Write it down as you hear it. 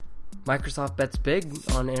Microsoft bets big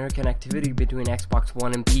on interconnectivity between Xbox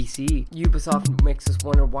One and PC. Ubisoft makes us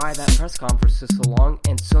wonder why that press conference is so long,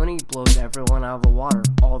 and Sony blows everyone out of the water.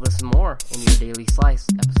 All this and more in your Daily Slice,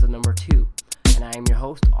 episode number 2. And I am your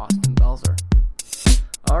host, Austin Belzer.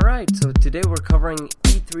 Alright, so today we're covering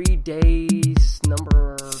E3 days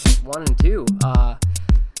number 1 and 2.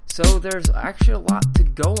 So there's actually a lot to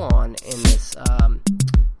go on in this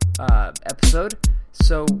episode.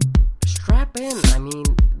 So strap in. I mean,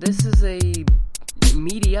 this is a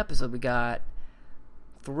meaty episode. We got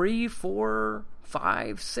 3, 4,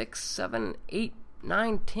 5, 6, 7, 8,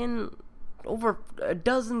 9, 10, over a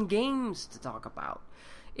dozen games to talk about.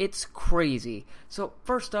 It's crazy. So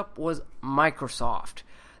first up was Microsoft.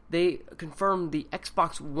 They confirmed the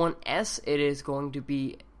Xbox One S. It is going to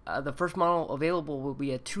be the first model available will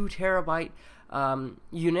be a 2 terabyte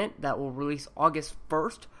unit that will release August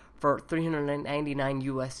 1st for $399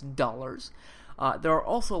 US. There are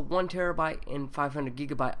also 1 terabyte and 500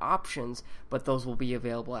 gigabyte options, but those will be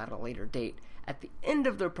available at a later date. At the end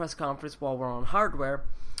of their press conference, while we're on hardware,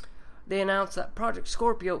 they announced that Project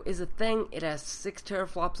Scorpio is a thing. It has 6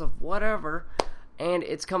 teraflops of whatever, and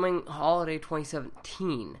it's coming holiday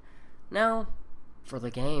 2017. Now, for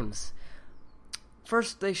the games.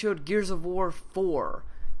 First, they showed Gears of War 4.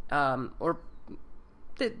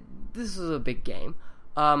 This is a big game.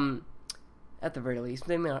 At the very least,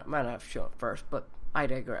 they might not have shown it first, but I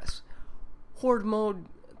digress. Horde Mode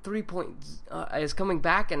 3.0 is coming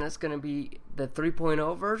back, and it's going to be the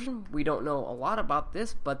 3.0 version. We don't know a lot about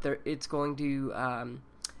this, but it's going to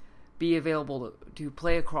be available to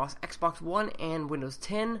play across Xbox One and Windows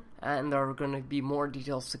 10, and there are going to be more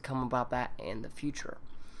details to come about that in the future.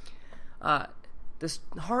 The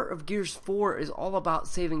heart of Gears 4 is all about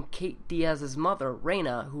saving Kate Diaz's mother,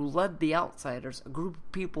 Reyna, who led the Outsiders, a group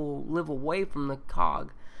of people who live away from the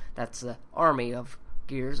COG, that's the army of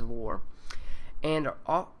Gears of War, and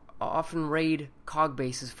often raid COG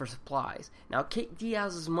bases for supplies. Now, Kate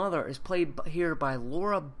Diaz's mother is played here by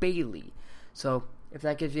Laura Bailey, so if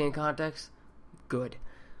that gives you any context, good.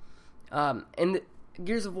 And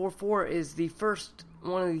Gears of War 4 is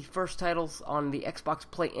one of the first titles on the Xbox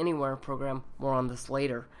Play Anywhere program. More on this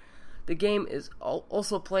later. The game is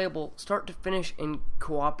also playable start to finish in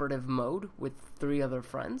cooperative mode with 3 other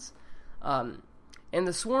friends. And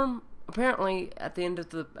the Swarm, apparently, at the end of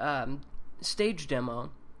the stage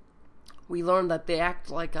demo, we learned that they act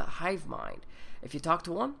like a hive mind. If you talk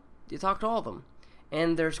to one, you talk to all of them.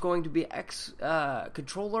 And there's going to be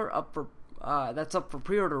controller up for that's up for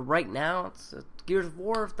pre-order right now. It's a Gears of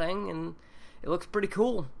War thing, and it looks pretty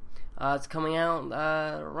cool. It's coming out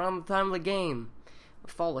around the time of the game,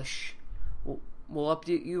 fallish. We'll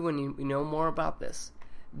update you when you know more about this.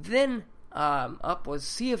 Then up was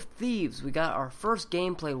Sea of Thieves. We got our first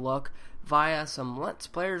gameplay look via some Let's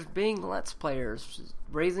Players being Let's Players,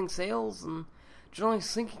 raising sails and generally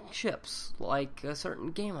sinking ships, like a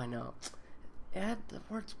certain game I know. It had the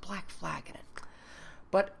words Black Flag in it.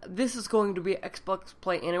 But this is going to be an Xbox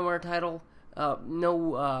Play Anywhere title.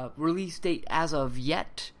 No release date as of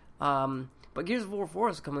yet. But Gears of War 4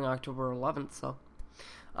 is coming October 11th, so.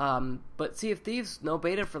 But Sea of Thieves, no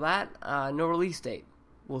beta for that. No release date.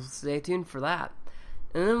 We'll stay tuned for that.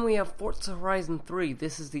 And then we have Forza Horizon 3.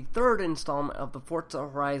 This is the 3rd installment of the Forza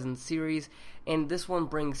Horizon series, and this one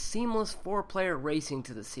brings seamless 4-player racing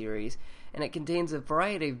to the series, and it contains a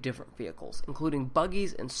variety of different vehicles, including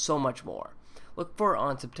buggies and so much more. Look for it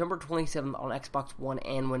on September 27th on Xbox One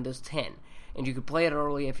and Windows 10, and you can play it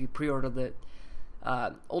early if you pre-order the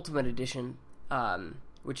Ultimate Edition,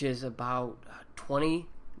 which is about $20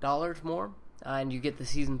 more, and you get the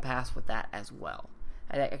Season Pass with that as well.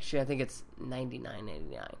 Actually, I think it's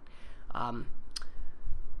 $99.99.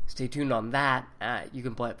 Stay tuned on that. You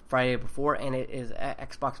can play it Friday before, and it is an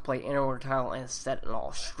Xbox Play Anywhere title, and it's set in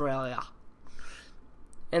Australia.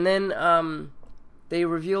 And then they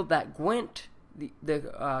revealed that Gwent,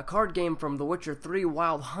 the card game from The Witcher 3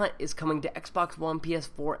 Wild Hunt, is coming to Xbox One,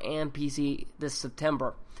 PS4, and PC this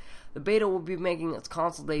September. The beta will be making its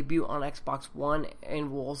console debut on Xbox One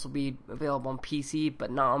and will also be available on PC,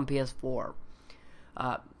 but not on PS4.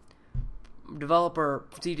 Developer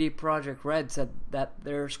CD Projekt Red said that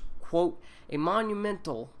there's, quote, a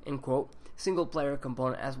monumental, end quote, single-player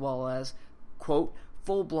component as well as, quote,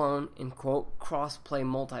 full-blown, end quote, cross-play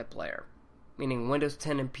multiplayer, meaning Windows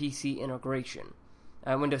 10 and PC integration.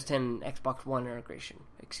 Windows 10 and Xbox One integration,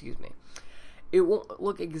 excuse me. It won't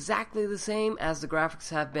look exactly the same as the graphics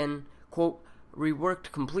have been, quote,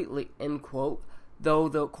 reworked completely, end quote, though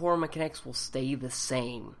the core mechanics will stay the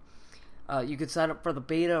same. You can sign up for the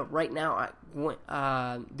beta right now at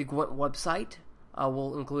the Gwent website.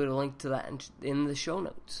 We'll include a link to that in the show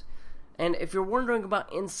notes. And if you're wondering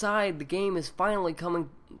about Inside, the game is finally coming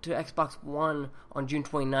to Xbox One on June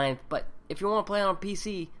 29th, but if you want to play it on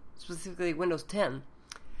PC, specifically Windows 10,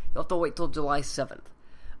 you'll have to wait till July 7th.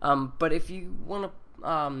 But if you want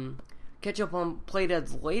to catch up on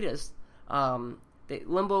Playdead's latest,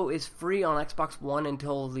 Limbo is free on Xbox One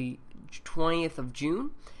until the 20th of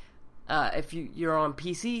June. If you're on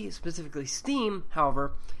PC, specifically Steam,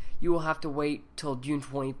 however, you will have to wait till June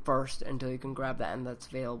 21st until you can grab that, and that's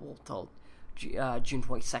available till June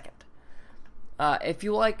 22nd. If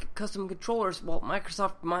you like custom controllers, well,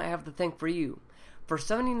 Microsoft might have the thing for you. For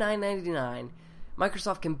 $79.99,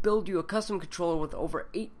 Microsoft can build you a custom controller with over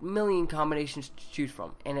 8 million combinations to choose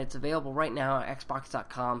from, and it's available right now at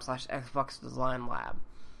xbox.com/Xbox Design Lab.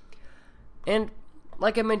 And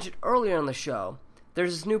like I mentioned earlier in the show,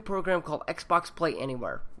 there's this new program called Xbox Play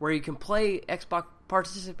Anywhere, where you can play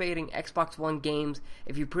participating Xbox One games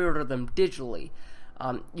if you pre-order them digitally.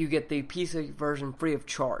 You get the PC version free of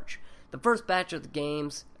charge. The first batch of the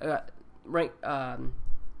games,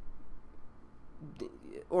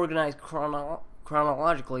 organized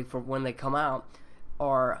chronologically for when they come out,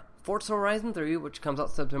 are Forza Horizon 3, which comes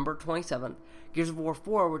out September 27th, Gears of War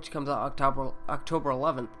 4, which comes out October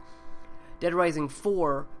 11th, Dead Rising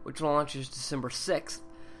 4, which launches December 6th,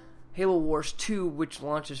 Halo Wars 2, which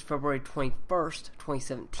launches February 21st,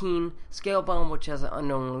 2017, Scalebound, which has an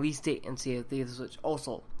unknown release date, and Sea of Thieves, which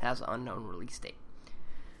also has an unknown release date.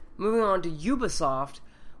 Moving on to Ubisoft,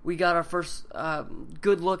 we got our first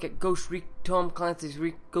good look at Tom Clancy's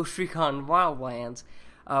Ghost Recon Wildlands,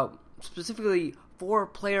 specifically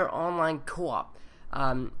 4-player online co-op,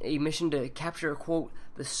 a mission to capture, quote,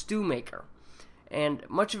 the Stew Maker. And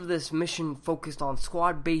much of this mission focused on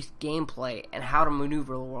squad-based gameplay and how to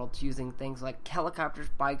maneuver the world using things like helicopters,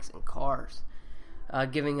 bikes, and cars,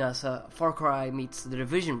 giving us a Far Cry meets The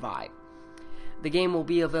Division vibe. The game will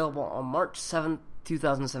be available on March 7th,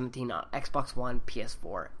 2017 on Xbox One,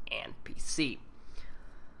 PS4, and PC.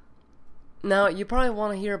 Now, you probably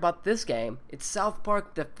want to hear about this game. It's South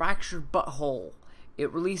Park: The Fractured Butthole.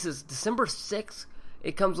 It releases December 6th.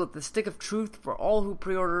 It comes with the Stick of Truth for all who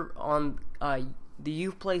pre-order on the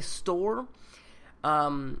Uplay store,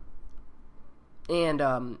 and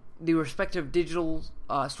the respective digital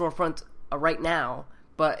storefronts right now.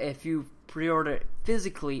 But if you pre-order it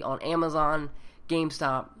physically on Amazon,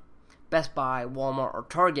 GameStop, Best Buy, Walmart, or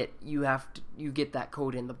Target, you get that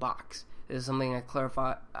code in the box. This is something I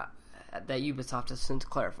clarify that Ubisoft has since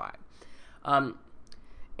clarified.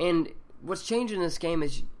 And what's changed in this game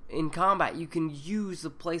is in combat, you can use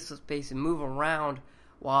the placeless space and move around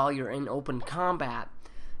while you're in open combat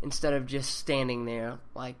instead of just standing there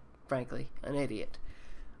like, frankly, an idiot.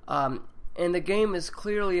 And the game is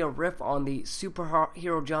clearly a riff on the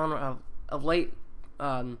superhero genre of late,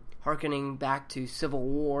 harkening back to Civil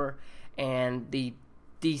War and the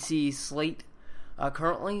DC slate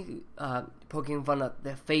currently, poking fun at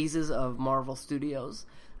the phases of Marvel Studios'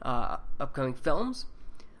 upcoming films.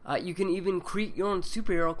 You can even create your own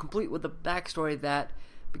superhero, complete with a backstory that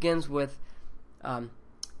begins with,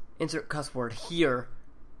 insert cuss word here,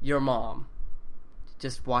 your mom.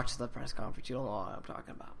 Just watch the press conference, you'll know what I'm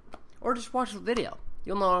talking about. Or just watch the video,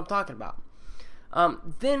 you'll know what I'm talking about.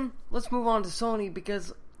 Then, let's move on to Sony,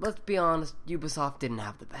 because, let's be honest, Ubisoft didn't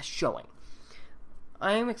have the best showing.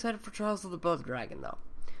 I am excited for Trials of the Blood Dragon, though.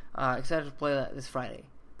 Excited to play that this Friday.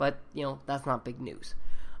 But, that's not big news.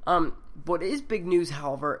 What is big news,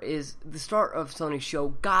 however, is the start of Sony's show,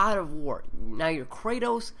 God of War. Now you're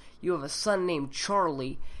Kratos, you have a son named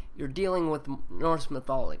Charlie, you're dealing with Norse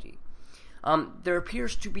mythology. There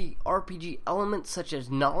appears to be RPG elements such as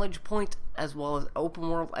knowledge points, as well as open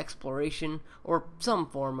world exploration, or some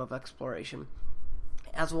form of exploration,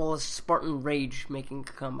 as well as Spartan Rage making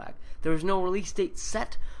a comeback. There is no release date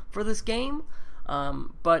set for this game,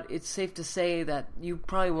 but it's safe to say that you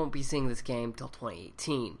probably won't be seeing this game till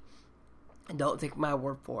 2018. And don't take my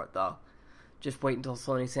word for it, though. Just wait until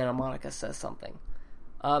Sony Santa Monica says something.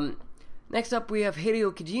 Next up, we have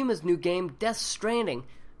Hideo Kojima's new game, Death Stranding.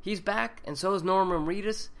 He's back, and so is Norman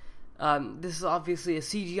Reedus. This is obviously a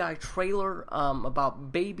CGI trailer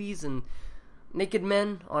about babies and naked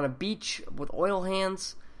men on a beach with oil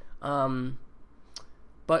hands. But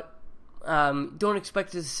don't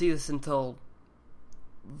expect to see this until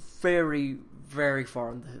very, very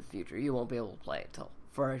far into the future. You won't be able to play it till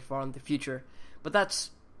very far in the future. But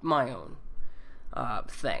that's my own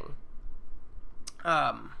thing.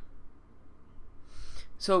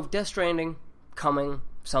 So, Death Stranding, coming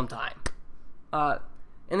sometime. And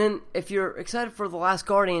then, if you're excited for The Last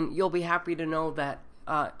Guardian, you'll be happy to know that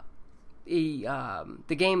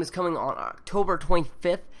the game is coming on October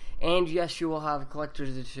 25th, and yes, you will have a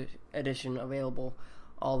collector's edition available,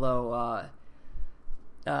 although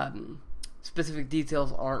specific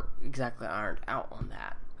details aren't out on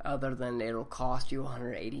that, other than it'll cost you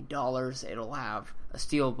 $180. It'll have a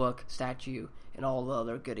steelbook, statue, and all the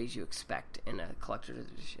other goodies you expect in a collector's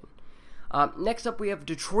edition. Next up, we have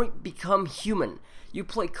Detroit Become Human. You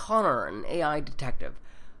play Connor, an AI detective.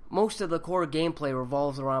 Most of the core gameplay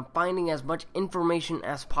revolves around finding as much information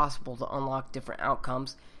as possible to unlock different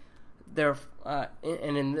outcomes. And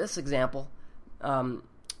in this example,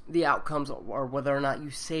 the outcomes are whether or not you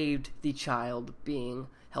saved the child being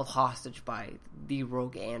held hostage by the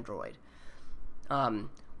rogue android.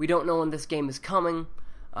 We don't know when this game is coming,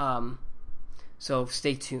 so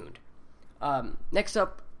stay tuned. Next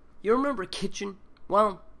up, you remember Kitchen?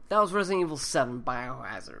 Well, that was Resident Evil 7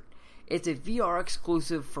 Biohazard. It's a VR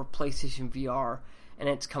exclusive for PlayStation VR, and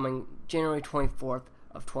it's coming January 24th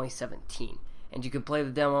of 2017. And you can play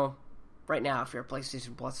the demo right now if you're a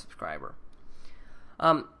PlayStation Plus subscriber.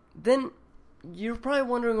 Then you're probably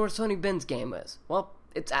wondering where Sony Ben's game is. Well,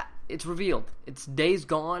 it's revealed. It's Days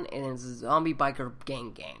Gone, and it's a zombie biker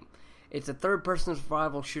gang game. It's a third-person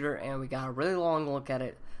survival shooter, and we got a really long look at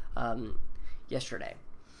it yesterday.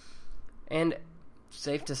 And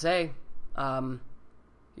safe to say,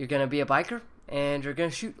 you're going to be a biker, and you're going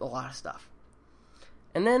to shoot a lot of stuff.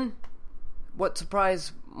 And then, what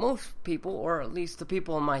surprised most people, or at least the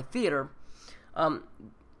people in my theater,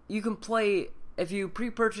 you can play, if you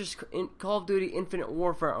pre-purchase Call of Duty Infinite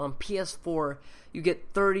Warfare on PS4, you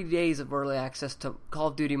get 30 days of early access to Call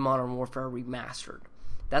of Duty Modern Warfare Remastered.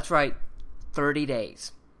 That's right, 30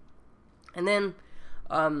 days. And then,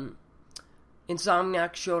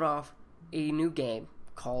 Insomniac showed off a new game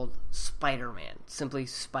called Spider-Man. Simply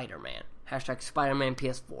Spider-Man. Hashtag Spider-Man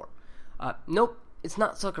PS4. Nope, it's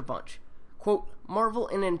not Sucker Punch. Quote, Marvel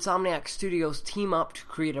and Insomniac Studios team up to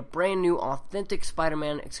create a brand new, authentic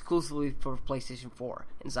Spider-Man exclusively for PlayStation 4,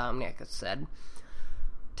 Insomniac has said.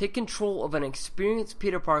 Take control of an experienced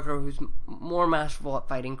Peter Parker who's more masterful at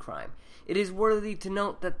fighting crime. It is worthy to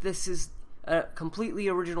note that this is a completely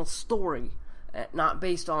original story, not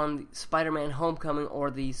based on Spider-Man Homecoming or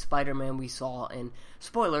the Spider-Man we saw in,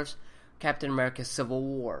 spoilers, Captain America Civil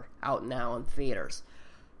War, out now in theaters.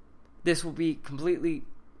 This will be completely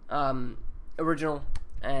original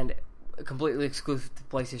and completely exclusive to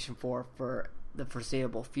PlayStation 4 for the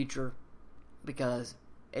foreseeable future, because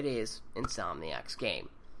it is Insomniac's game.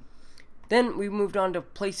 Then we moved on to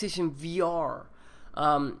PlayStation VR.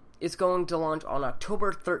 It's going to launch on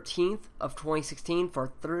October 13th of 2016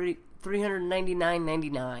 for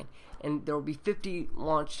 $399.99, and there will be 50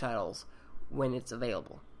 launch titles when it's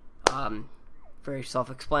available. Very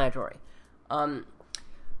self-explanatory.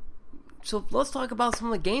 So let's talk about some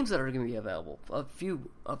of the games that are going to be available. A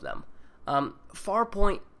few of them.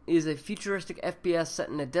 Farpoint is a futuristic FPS set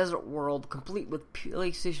in a desert world, complete with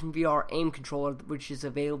PlayStation VR aim controller, which is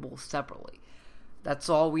available separately. That's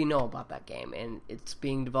all we know about that game, and it's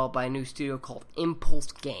being developed by a new studio called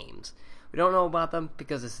Impulse Games. We don't know about them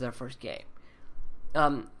because this is their first game.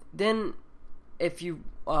 Then, if you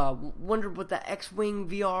wondered what the X-Wing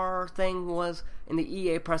VR thing was in the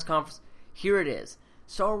EA press conference, here it is.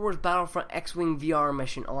 Star Wars Battlefront X-Wing VR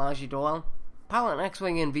mission allows you to, pilot an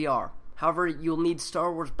X-Wing in VR. However, you'll need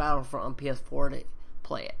Star Wars Battlefront on PS4 to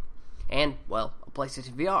play it. And, a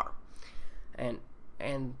PlayStation VR. And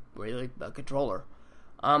really, a controller.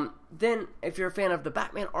 Then, if you're a fan of the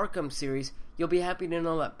Batman Arkham series, you'll be happy to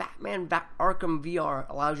know that Batman Arkham VR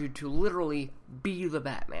allows you to literally be the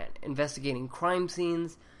Batman, investigating crime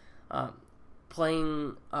scenes,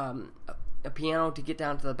 playing a piano to get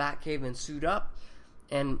down to the Batcave and suit up,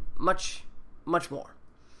 and much, much more.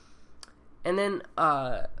 And then,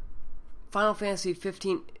 Final Fantasy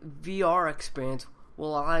 15 VR experience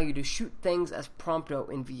will allow you to shoot things as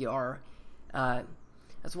Prompto in VR,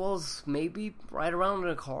 as well as maybe ride around in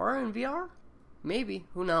a car in VR? Maybe,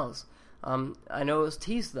 who knows? I know it was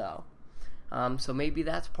teased though, so maybe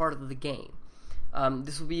that's part of the game.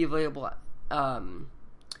 This will be available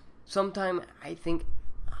sometime, I think.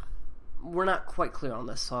 We're not quite clear on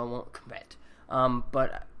this, so I won't commit.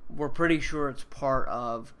 But we're pretty sure it's part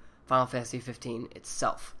of Final Fantasy 15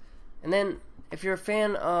 itself. And then, if you're a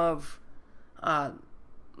fan of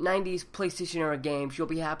 90s PlayStation era games, you'll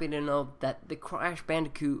be happy to know that the Crash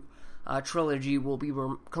Bandicoot trilogy will be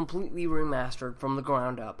completely remastered from the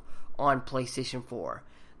ground up on PlayStation 4.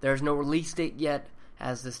 There's no release date yet,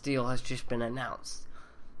 as this deal has just been announced.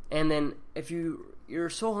 And then, if you're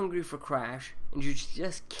so hungry for Crash, and you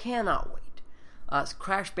just cannot wait,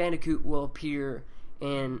 Crash Bandicoot will appear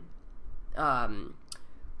in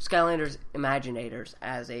Skylanders Imaginators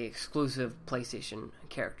as a exclusive PlayStation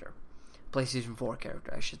 4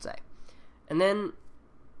 character, I should say. And then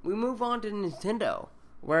we move on to Nintendo,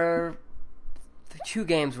 where the 2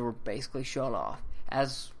 games were basically shown off,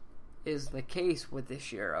 as is the case with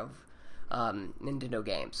this year of Nintendo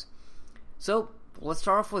games. So, let's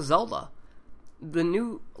start off with Zelda. The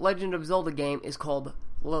new Legend of Zelda game is called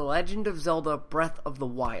The Legend of Zelda Breath of the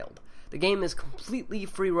Wild. The game is completely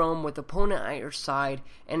free roam with opponent at your side,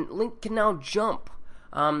 and Link can now jump.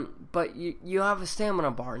 But you have a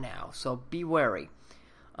stamina bar now, so be wary.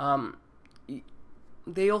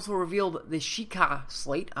 They also revealed the Sheikah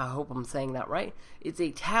Slate. I hope I'm saying that right. It's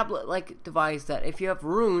a tablet-like device that if you have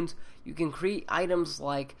runes, you can create items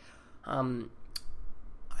like, I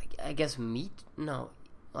guess meat? No,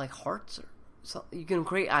 like hearts? So you can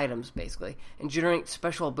create items, basically, and generate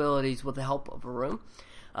special abilities with the help of a rune.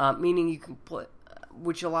 Meaning you can play,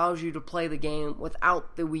 which allows you to play the game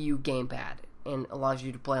without the Wii U gamepad, and allows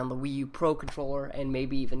you to play on the Wii U Pro controller and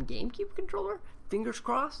maybe even GameCube controller. Fingers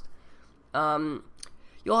crossed.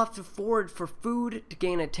 You'll have to forage for food to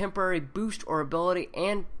gain a temporary boost or ability,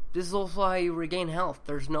 and this is also how you regain health.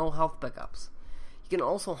 There's no health pickups. You can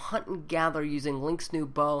also hunt and gather using Link's new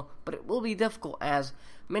bow, but it will be difficult as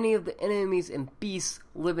many of the enemies and beasts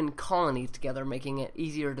live in colonies together, making it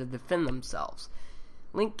easier to defend themselves.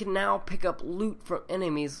 Link can now pick up loot from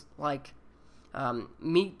enemies like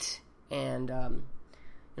meat and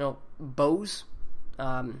bows,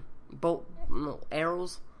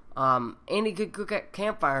 arrows, and he could cook at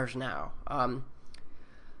campfires now.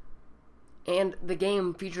 And the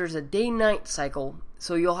game features a day-night cycle,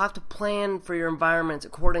 so you'll have to plan for your environments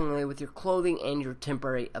accordingly with your clothing and your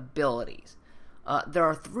temporary abilities. There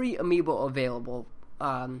are 3 amiibo available,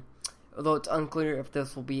 although it's unclear if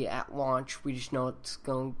this will be at launch. We just know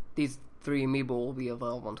these 3 amiibo will be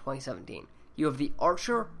available in 2017. You have the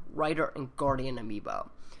Archer, Rider, and Guardian amiibo.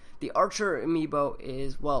 The Archer amiibo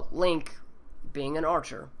is, Link being an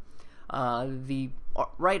archer. The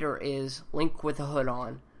Rider is Link with a hood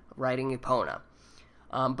on, riding Epona.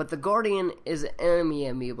 But the Guardian is an enemy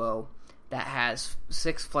amiibo that has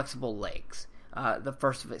 6 flexible legs, the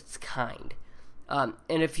first of its kind. And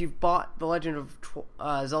if you've bought The Legend of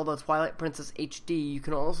Zelda Twilight Princess HD, you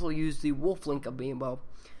can also use the Wolf Link amiibo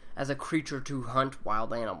as a creature to hunt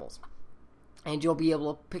wild animals. And you'll be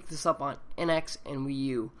able to pick this up on NX and Wii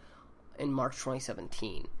U in March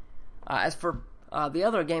 2017. As for the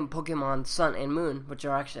other game, Pokemon Sun and Moon, which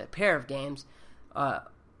are actually a pair of games,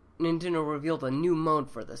 Nintendo revealed a new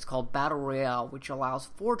mode for this called Battle Royale, which allows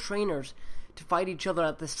 4 trainers to fight each other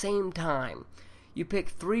at the same time. You pick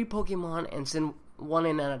 3 Pokemon and send one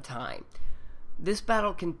in at a time. This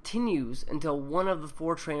battle continues until one of the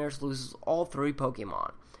 4 trainers loses all 3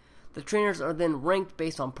 Pokemon. The trainers are then ranked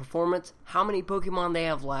based on performance, how many Pokemon they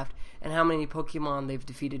have left, and how many Pokemon they've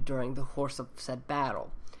defeated during the course of said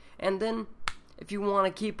battle. And then, if you want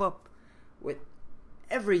to keep up with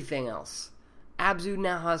everything else, Abzu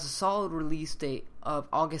now has a solid release date of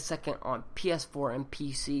August 2nd on PS4 and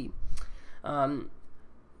PC.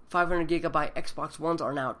 500GB Xbox Ones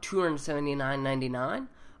are now $279.99,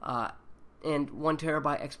 and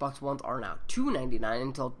 1TB Xbox Ones are now $299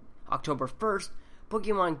 until October 1st.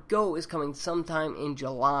 Pokemon Go is coming sometime in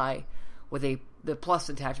July, with the Plus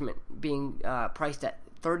attachment being priced at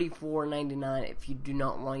 $34.99 if you do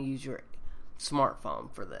not want to use your smartphone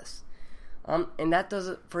for this. And that does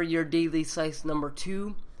it for your Daily Slice number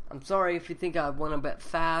 2. I'm sorry if you think I went a bit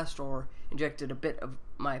fast or injected a bit of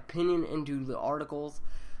my opinion into the articles.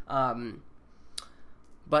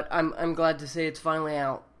 But I'm glad to say it's finally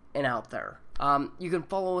out and out there. You can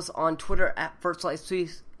follow us on Twitter at First Slice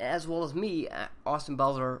Tweets, as well as me at Austin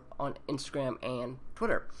Belzer on Instagram and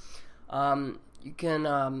Twitter. You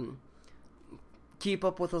can keep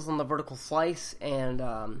up with us on the Vertical Slice and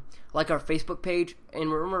like our Facebook page.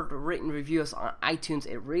 And remember to rate and review us on iTunes.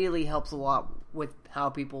 It really helps a lot with how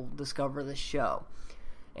people discover the show.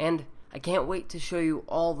 And I can't wait to show you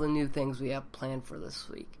all the new things we have planned for this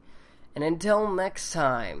week. And until next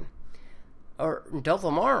time, or until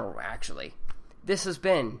tomorrow, actually, this has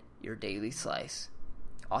been your Daily Slice.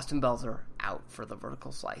 Austin Belzer out for the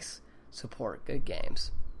Vertical Slice. Support good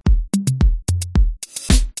games.